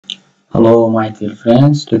Hello my dear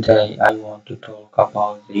friends, today I want to talk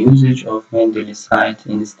about the usage of Mendeley Cite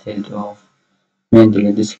instead of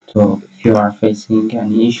Mendeley Desktop. If you are facing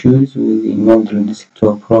any issues with the Mendeley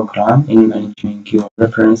Desktop program in managing your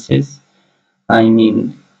references, I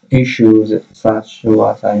mean issues such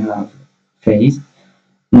what I have faced.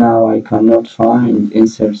 Now I cannot find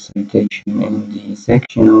insert citation in the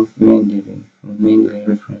section of Mendeley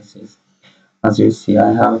references. As you see,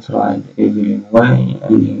 I have tried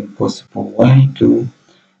any possible way to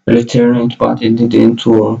return it, but it didn't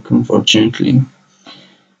work, unfortunately.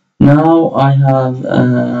 Now I have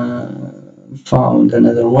found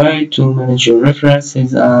another way to manage your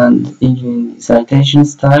references, and even the citation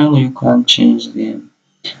style you can change them.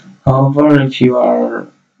 However, if you are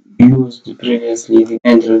used previously the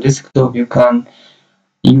Mendeley Desktop, you can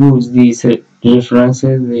use these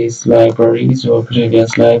references, these libraries or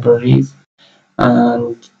previous libraries,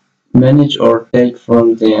 and manage or take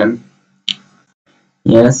from them.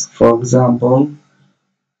 Yes, for example.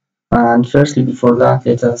 And firstly, before that,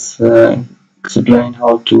 let us explain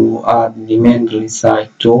how to add the Mendeley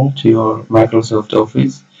Cite tool to your Microsoft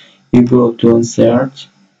Office. You go to Insert.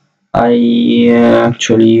 I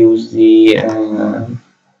actually use the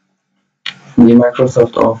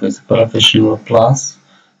Microsoft Office Professional Plus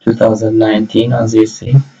 2019, as you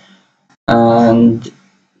see. And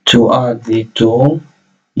to add the tool,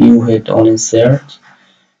 you hit on Insert,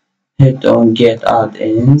 hit on Get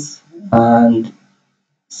Add-ins, and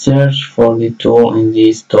search for the tool in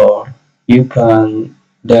the store. You can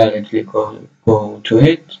directly go to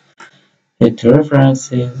it, hit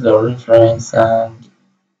references or reference, and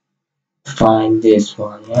find this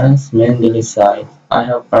one. Yes, Mendeley Cite. I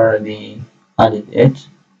have already added it,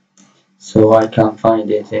 so I can find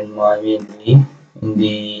it in my Mendeley in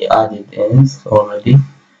the added ins already.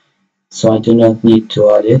 So I do not need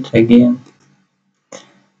to add it again.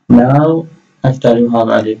 Now, after you have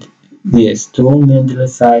added this tool, Mendeley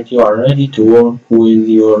Cite, you are ready to work with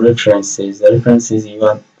your references, the references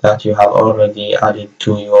that you have already added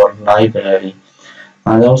to your library.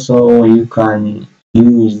 And also you can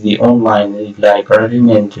use the online library,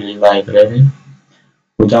 Mendeley library,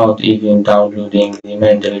 without even downloading the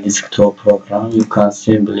Mendeley Desktop program. You can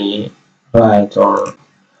simply write or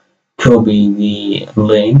copy the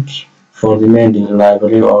link for the Mendeley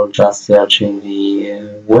library, or just search in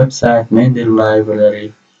the website Mendeley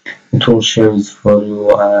library. It will show for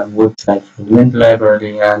you a website for the Mendeley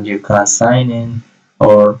library, and you can sign in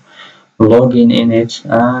or log in it,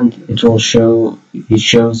 and it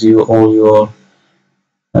shows you uh,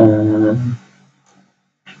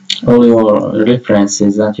 all your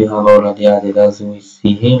references that you have already added. As we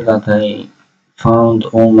see here, that I found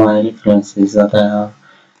all my references that I have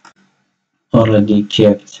already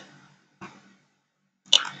kept.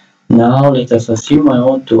 Now let us assume I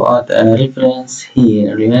want to add a reference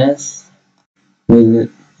here. Yes,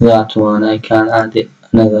 with that one I can add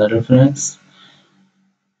another reference.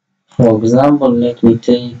 For example, let me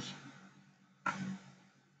take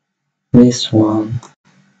this one.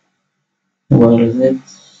 Where is it?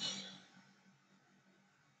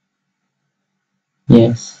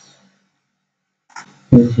 Yes,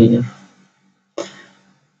 it's here.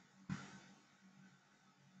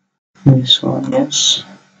 This one, yes.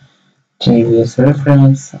 Take this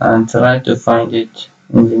reference and try to find it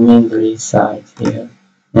in the Mendeley Cite here.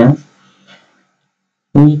 Yeah.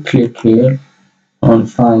 We click here on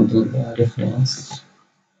finding a reference.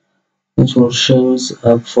 It will show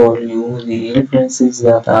up for you the references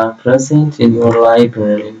that are present in your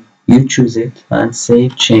library. You choose it and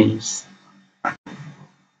save changes.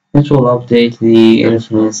 It will update the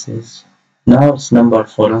references. Now it's number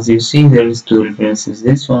 4. As you see, there is 2 references,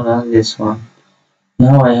 this one and this one.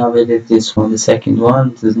 Now I have added this one, the second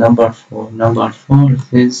one. It is number 4. Number 4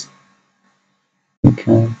 it is, you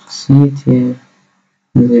can see it here,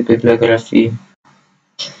 the bibliography.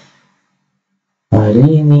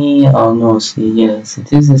 Arini, oh no, see, yes,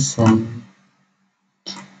 it is the same.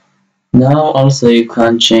 Now also you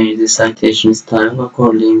can change the citation style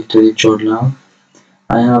according to the journal.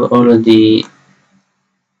 I have already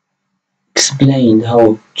explained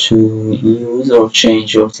how to use or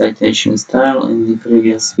change your citation style in the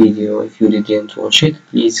previous video. If you didn't watch it,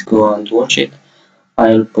 please go and watch it.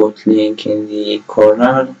 I'll put link in the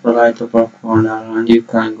corner, right upper corner, and you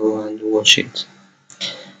can go and watch it.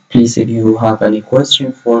 Please, if you have any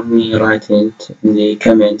question for me, write it in the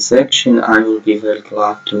comment section. I will be very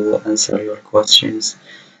glad to answer your questions.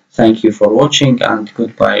 Thank you for watching, and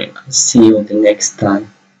goodbye. See you in the next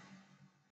time.